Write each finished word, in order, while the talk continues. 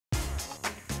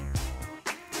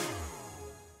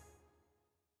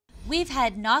We've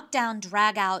had knockdown,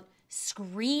 drag out,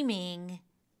 screaming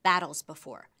battles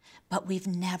before, but we've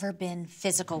never been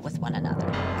physical with one another.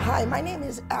 Hi, my name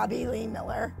is Abby Lee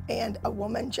Miller, and a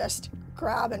woman just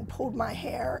grabbed and pulled my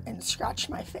hair and scratched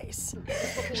my face.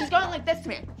 She's going like this to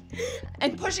me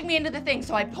and pushing me into the thing,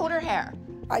 so I pulled her hair.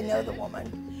 I know the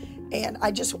woman, and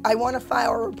I want to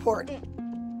file a report.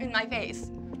 In my face.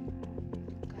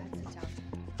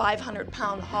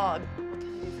 500-pound hog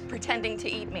pretending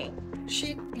to eat me.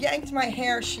 She yanked my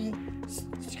hair, she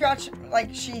scratched, I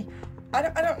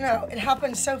don't know. It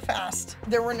happened so fast.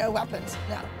 There were no weapons,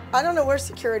 no. I don't know where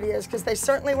security is, because they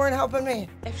certainly weren't helping me.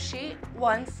 If she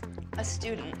wants a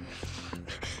student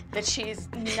that she's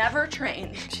never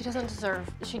trained. She doesn't deserve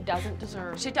She doesn't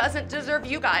deserve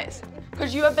you guys,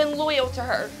 because you have been loyal to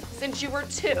her since you were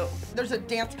 2. There's a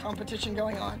dance competition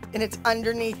going on, and it's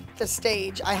underneath the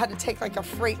stage. I had to take like a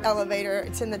freight elevator.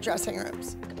 It's in the dressing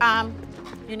rooms.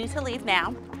 You need to leave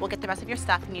now. We'll get the rest of your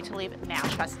stuff. You need to leave now.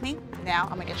 Trust me. Now,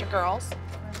 I'm gonna get your girls.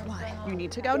 Why? You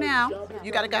need to go now.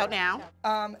 You gotta go now.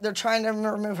 They're trying to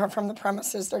remove her from the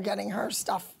premises. They're getting her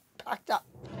stuff packed up.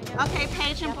 Okay,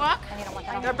 Paige and Brooke.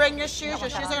 They're bringing your shoes. Your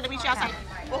shoes are gonna meet you outside.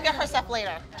 We'll get her stuff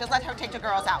later. Just let her take the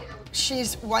girls out.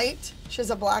 She's white. She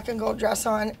has a black and gold dress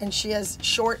on, and she has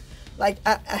short, like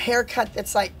a haircut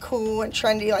that's like cool and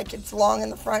trendy, like it's long in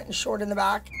the front and short in the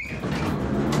back.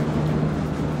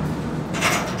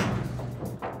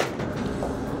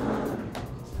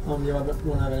 You want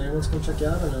to have an ambulance come check you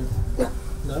out, or no? No.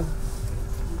 No?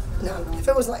 No. If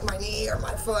it was like my knee or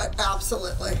my foot,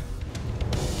 absolutely.